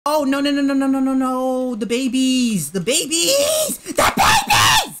Oh, no, no, no, no, no, no, no, no. The babies. The babies. The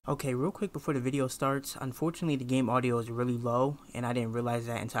babies. Okay, real quick before the video starts. Unfortunately, the game audio is really low, and I didn't realize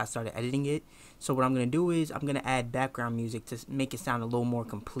that until I started editing it. So what I'm going to do is I'm going to add background music to make it sound a little more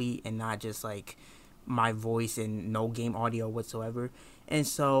complete and not just like my voice and no game audio whatsoever. And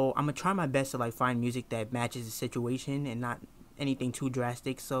so I'm going to try my best to like find music that matches the situation and not anything too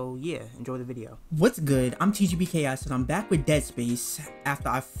drastic. So yeah, enjoy the video. What's good? I'm TGB Chaos and I'm back with Dead Space after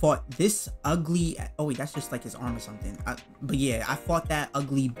I fought this ugly, oh wait, that's just like his arm or something. But yeah, I fought that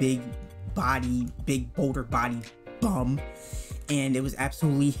ugly big boulder body bum, and it was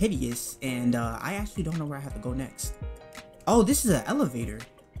absolutely hideous. And I actually don't know where I have to go next. Oh, this is an elevator.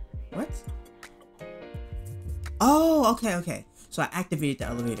 What? Oh, okay. So I activated the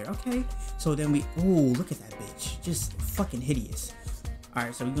elevator. Okay. So then we, oh, look at that bitch. Just fucking hideous. All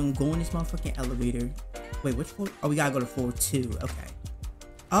right. So we're going to go in this motherfucking elevator. Wait, which floor? Oh, we got to go to floor 2. Okay.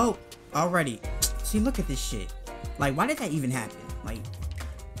 Oh, already. See, look at this shit. Like, why did that even happen? Like,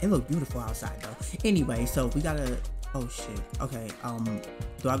 it looked beautiful outside though. Anyway, so we got to, oh shit. Okay.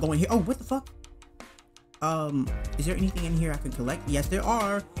 Do I go in here? Oh, what the fuck? Is there anything in here I can collect? Yes, there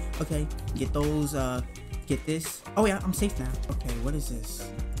are. Okay. Get those, get this. Oh yeah, I'm safe now. Okay, what is this?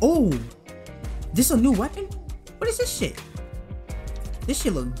 Oh, this a new weapon? What is this shit? This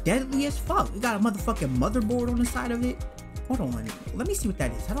shit look deadly as fuck. We got a motherfucking motherboard on the side of it. Hold on, let me see what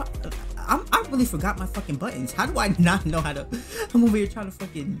that is. How do I really forgot my fucking buttons. How do I not know how to? I'm over here trying to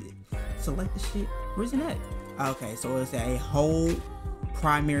fucking select the shit. Where's it at? Okay, so it's a whole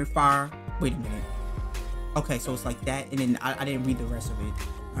primary fire. Wait a minute. Okay, so it's like that, and then I didn't read the rest of it.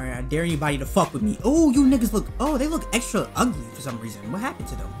 Alright, I dare anybody to fuck with me. Oh, you niggas look, oh, they look extra ugly for some reason. What happened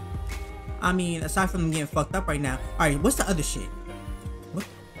to them? I mean, aside from them getting fucked up right now. Alright, what's the other shit? What?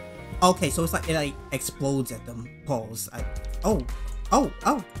 Okay, so it's like, it like explodes at them. Pause. Oh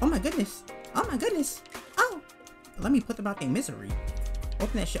my goodness. Oh my goodness. Oh. Let me put them out in misery.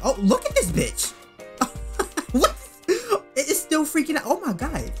 Open that shit. Oh, look at this bitch. What? It's still freaking out. Oh my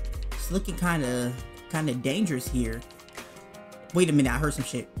god. It's looking kind of dangerous here. Wait a minute, I heard some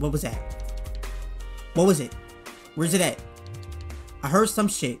shit. What was that? What was it? Where's it at? I heard some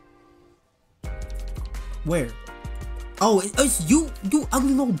shit. Where? Oh, it's you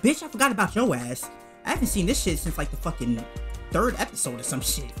ugly little bitch. I forgot about your ass. I haven't seen this shit since like the fucking 3rd episode or some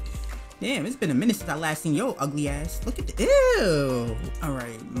shit. Damn, it's been a minute since I last seen your ugly ass. Look at the, ew. All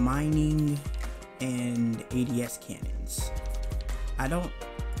right, mining and ADS cannons.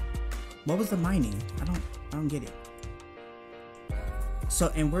 What was the mining? I don't get it. So,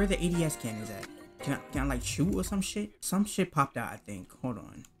 and where are the ADS cannons at? Can I like shoot or some shit? Some shit popped out, I think. Hold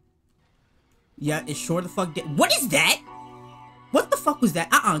on. Yeah, it's sure the fuck dead. What is that? What the fuck was that?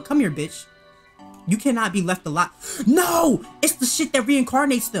 Come here, bitch. You cannot be left alive. No! It's the shit that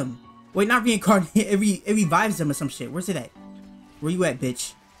reincarnates them. Wait, not reincarnate. It revives them or some shit. Where's it at? Where you at,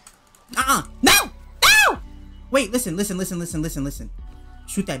 bitch? No! No! Wait, listen.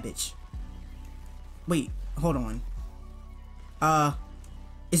 Shoot that bitch. Wait, hold on.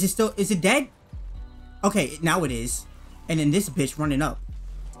 Is it dead? Okay, now it is. And then this bitch running up.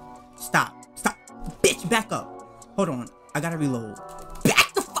 Stop. Bitch, back up. Hold on. I gotta reload.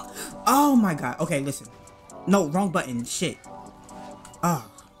 Back the fuck. Oh my god. Okay, listen. No, wrong button. Shit. Oh,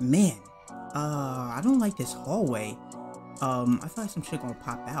 man. I don't like this hallway. I feel like some shit gonna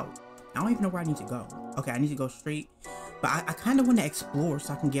pop out. I don't even know where I need to go. Okay, I need to go straight. But I kind of want to explore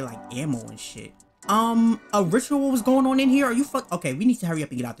so I can get like ammo and shit. A ritual was going on in here. Are you fuck? Okay, we need to hurry up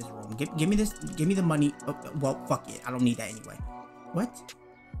and get out this room. Give me this. Give me the money. Oh, well, fuck it. I don't need that anyway. What?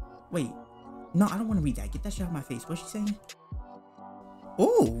 Wait. No, I don't want to read that. Get that shit out of my face. What's she saying?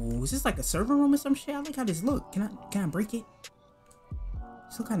 Oh, is this like a server room or some shit? I like how this look. Can I break it?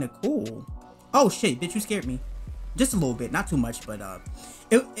 It's look kind of cool. Oh shit, bitch, you scared me. Just a little bit, not too much, but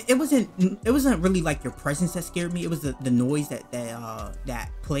it wasn't really like your presence that scared me. It was the noise that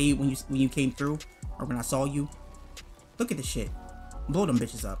played when you came through, or when I saw you. Look at this shit. Blow them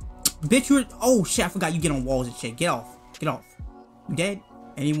bitches up. Bitch, you're, oh shit, I forgot you get on walls and shit. Get off. You dead?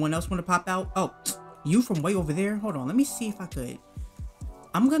 Anyone else want to pop out? Oh, you from way over there? Hold on, let me see if I could.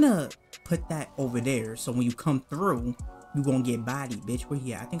 I'm gonna put that over there, so when you come through, you gonna get bodied, bitch. Where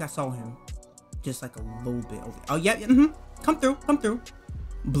he at? I think I saw him. Just like a little bit over. Oh yeah, come through.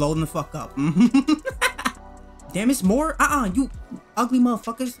 Blow them the fuck up. Damn, it's more. You ugly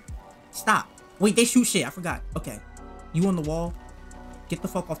motherfuckers. Stop. Wait, they shoot shit. I forgot. Okay, you on the wall? Get the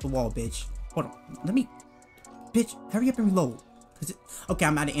fuck off the wall, bitch. Hold on. Let me. Bitch, hurry up and reload. Okay,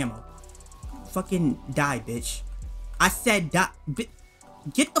 I'm out of ammo. Fucking die, bitch. I said die.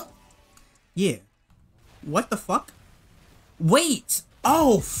 Get the. Yeah. What the fuck? Wait.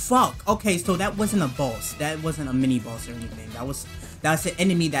 Oh fuck. Okay, so that wasn't a boss. That wasn't a mini boss or anything. That's an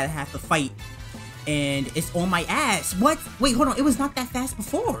enemy that I have to fight, and it's on my ass. What? Wait, hold on. It was not that fast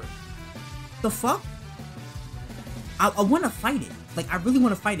before. The fuck? I want to fight it. Like, I really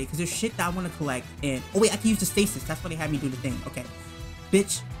want to fight it because there's shit that I want to collect. And oh wait, I can use the stasis. That's why they had me do the thing. Okay,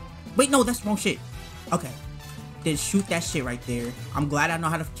 bitch. Wait, no, that's wrong shit. Okay, then shoot that shit right there. I'm glad I know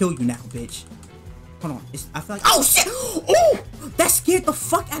how to kill you now, bitch. Hold on. I feel like, oh shit! Oh, that scared the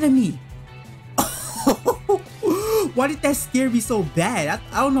fuck out of me. Why did that scare me so bad?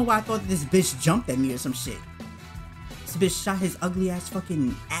 I don't know why I thought this bitch jumped at me or some shit. This bitch shot his ugly ass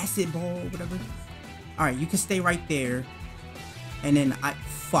fucking acid ball or whatever. Alright, you can stay right there. And then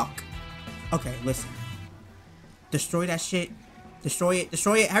fuck. Okay, listen. Destroy that shit. Destroy it.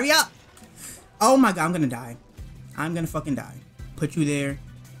 Destroy it. Hurry up! Oh my god, I'm gonna die. I'm gonna fucking die. Put you there.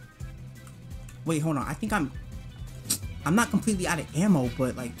 Wait, hold on. I think I'm not completely out of ammo,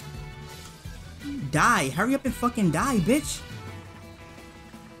 but like, die. Hurry up and fucking die, bitch.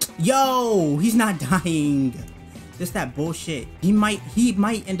 Yo, he's not dying. Just that bullshit. He might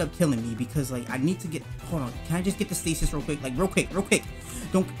end up killing me because like I need to get, hold on. Can I just get the stasis real quick? Like real quick.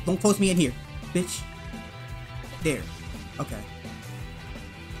 Don't close me in here, bitch. There. Okay.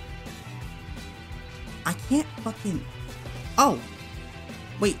 I can't fucking, oh.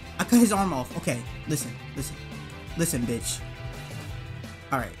 Wait, I cut his arm off. Okay, listen, bitch.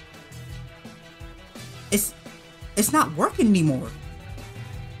 Alright. It's not working anymore.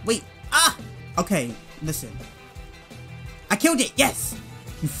 Wait, okay, listen. I killed it, yes!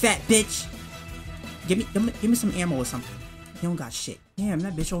 You fat bitch. Give me some ammo or something. You don't got shit. Damn,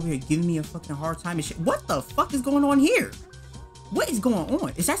 that bitch over here giving me a fucking hard time and shit. What the fuck is going on here? What is going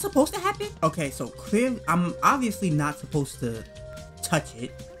on? Is that supposed to happen? Okay, so clearly, I'm obviously not supposed to touch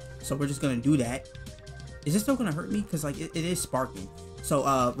it, so we're just gonna do that. Is this still gonna hurt me? Because like it is sparking.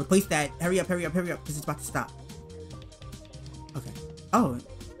 So replace that. Hurry up, because it's about to stop. Okay. Oh,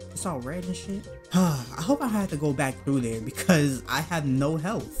 it's all red and shit. I hope I have to go back through there because I have no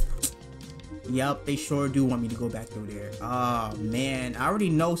health. Yup, they sure do want me to go back through there. Oh man, I already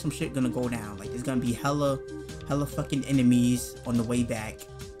know some shit gonna go down. Like there's gonna be hella fucking enemies on the way back.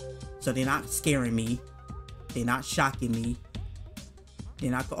 So they're not scaring me. They're not shocking me.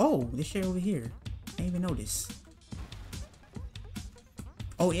 They're not oh, this shit over here. I didn't even notice.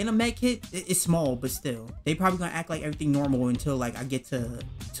 Oh, and a med kit, it's small, but still. They probably gonna act like everything normal until like I get to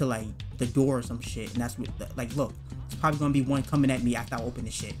like the door or some shit. And that's what, like, look, it's probably gonna be one coming at me after I open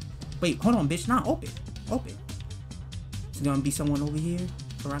this shit. Wait, hold on, bitch, not open. Open. Is gonna be someone over here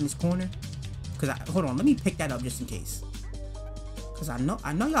around this corner? Cause hold on, let me pick that up just in case. Cause I know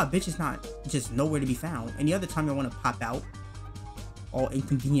y'all bitches not just nowhere to be found. Any other time y'all wanna pop out all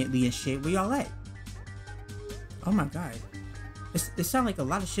inconveniently and shit, where y'all at? Oh my god. It sounds like a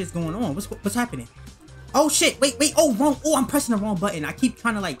lot of shit's going on. What's happening? Oh shit, wait, oh wrong, oh I'm pressing the wrong button. I keep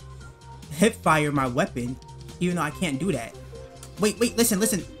trying to like hip fire my weapon, even though I can't do that. Wait, listen,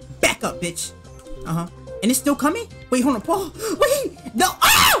 back up, bitch. And it's still coming? Wait, hold on, Paul. Wait, no,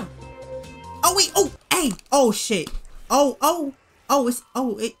 oh! Oh wait, oh, hey, oh shit.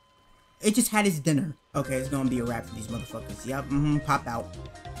 It just had its dinner. Okay, it's gonna be a wrap for these motherfuckers. Yep, pop out.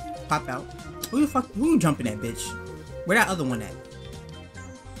 Who you jumping at, bitch? Where that other one at?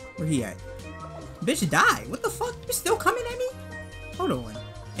 Where he at? Bitch, die. What the fuck? You still coming at me? Hold on.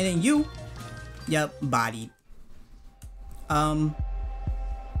 And then you. Yep, bodied.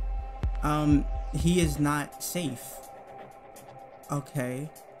 He is not safe. Okay.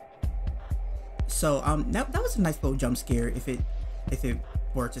 So, that was a nice little jump scare if it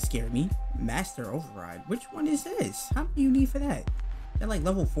were to scare me. Master Override. Which one is this? How many you need for that? That like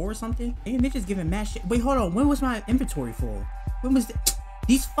level 4 or something? Damn, they're just giving mad shit. Wait, hold on. When was my inventory full? When was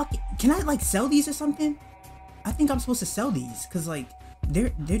these fucking... Can I like sell these or something? I think I'm supposed to sell these because like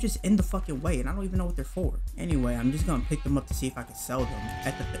they're just in the fucking way and I don't even know what they're for. Anyway, I'm just gonna pick them up to see if I can sell them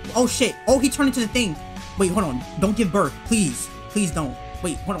at the... Oh shit. Oh, he turned into the thing. Wait, hold on. Don't give birth. Please don't.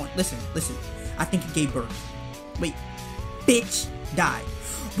 Wait, hold on. Listen. I think he gave birth. Wait. Bitch. Die.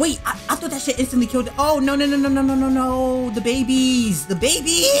 Wait, I thought that shit instantly killed it. Oh, no. The babies. The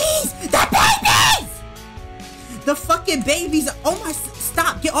fucking babies. Oh my,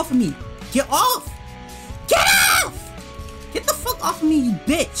 stop. Get off of me. Get off. Get off. Get the fuck off of me, you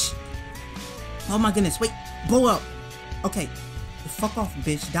bitch. Oh my goodness. Wait, blow up. Okay. Fuck off,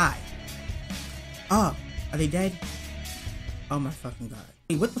 bitch. Die. Oh, are they dead? Oh my fucking god.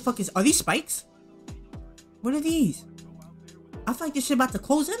 Wait, what the fuck are these spikes? What are these? I feel like this shit about to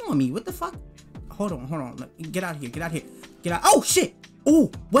close in on me. What the fuck? Hold on. Get out of here. Get out. Oh shit.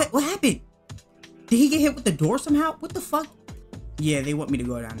 Oh, what happened? Did he get hit with the door somehow? What the fuck? Yeah, they want me to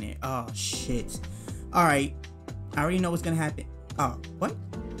go down there. Oh, shit. Alright. I already know what's gonna happen. Oh, what?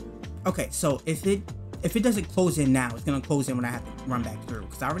 Okay, so if it doesn't close in now, it's gonna close in when I have to run back through.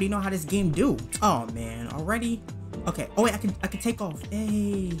 Because I already know how this game do. Oh, man. Already? Okay. Oh, wait. I can take off.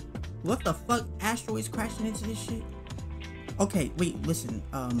 Hey. What the fuck? Asteroids crashing into this shit? Okay. Wait. Listen.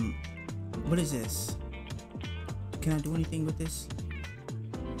 What is this? Can I do anything with this?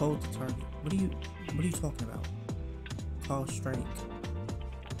 Hold to target. What are you talking about? Call strike.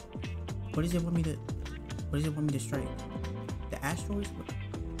 What does it want me to strike? The asteroids?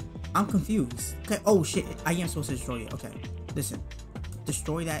 I'm confused. Okay, oh shit. I am supposed to destroy it. Okay. Listen.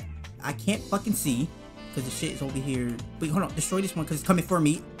 Destroy that. I can't fucking see. Because the shit is over here. Wait, hold on. Destroy this one because it's coming for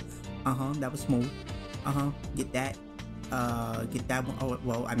me. Uh-huh. That was smooth. Uh-huh. Get that. Get that one. Oh,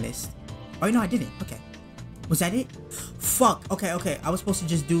 well, I missed. Oh, no, I didn't. Okay. Was that it? Fuck. Okay, okay. I was supposed to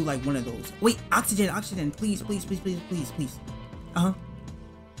just do like one of those. Wait, oxygen, oxygen. Please, please, please, please, please, please. Uh-huh.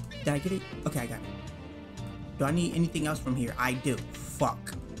 Did I get it? Okay, I got it. Do I need anything else from here? I do.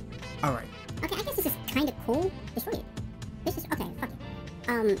 Fuck. Alright. Okay, I guess this is kind of cool. Destroy it. This is... Okay, fuck it.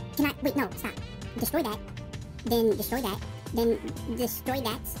 Can I... Wait, no, stop. Destroy that. Then destroy that. Then destroy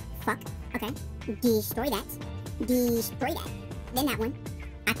that. Fuck. Okay. Destroy that. Destroy that. Then that one.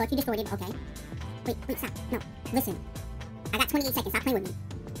 I thought you destroyed it. Okay. Wait, stop. No. Listen. I got 28 seconds. Stop playing with me.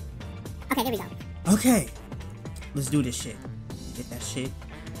 Okay, there we go. Okay. Let's do this shit. Get that shit.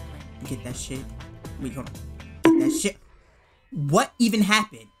 Get that shit. Wait, hold on. Get that shit. What even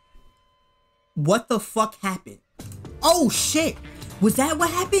happened? What the fuck happened? Oh shit! Was that what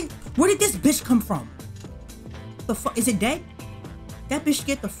happened? Where did this bitch come from? The fuck? Is it dead? That bitch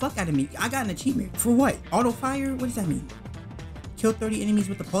scared the fuck out of me. I got an achievement. For what? Auto fire? What does that mean? Kill 30 enemies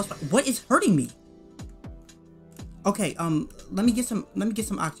with the pulse fire. What is hurting me? Okay, let me get some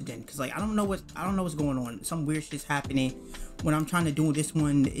oxygen, cause like I don't know what's going on. Some weird shit's happening when I'm trying to do this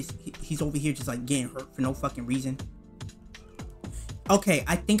one. He's over here just like getting hurt for no fucking reason. Okay,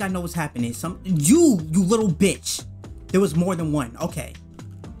 I think I know what's happening. You little bitch. There was more than one. Okay.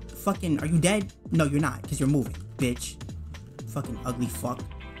 Fucking, are you dead? No, you're not, cause you're moving, bitch. Fucking ugly fuck.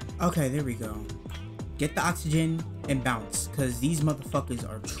 Okay, there we go. Get the oxygen and bounce, cause these motherfuckers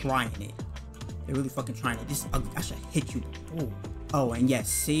are trying it. They're really fucking trying it. This is ugly. I should hit you. Oh, and yes,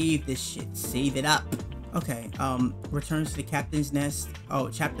 save this shit. Save it up. Okay, returns to the captain's nest. Oh,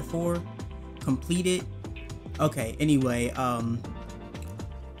 chapter 4. Completed. Okay, anyway,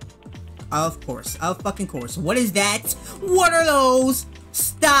 of course. Of fucking course. What is that? What are those?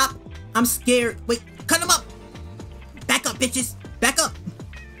 Stop. I'm scared. Wait, cut them up. Back up, bitches. Back up.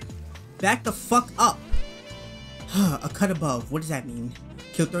 Back the fuck up. A cut above. What does that mean?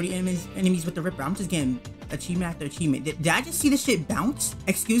 Kill 30 enemies with the Ripper. I'm just getting achievement after achievement. Did I just see this shit bounce?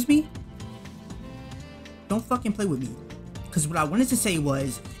 Excuse me? Don't fucking play with me. Because what I wanted to say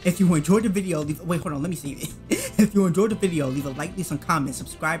was, if you enjoyed the video, wait, hold on, let me see it. If you enjoyed the video, leave a like, leave some comments,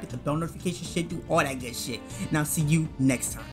 subscribe, hit the bell notification shit, do all that good shit. And I'll see you next time.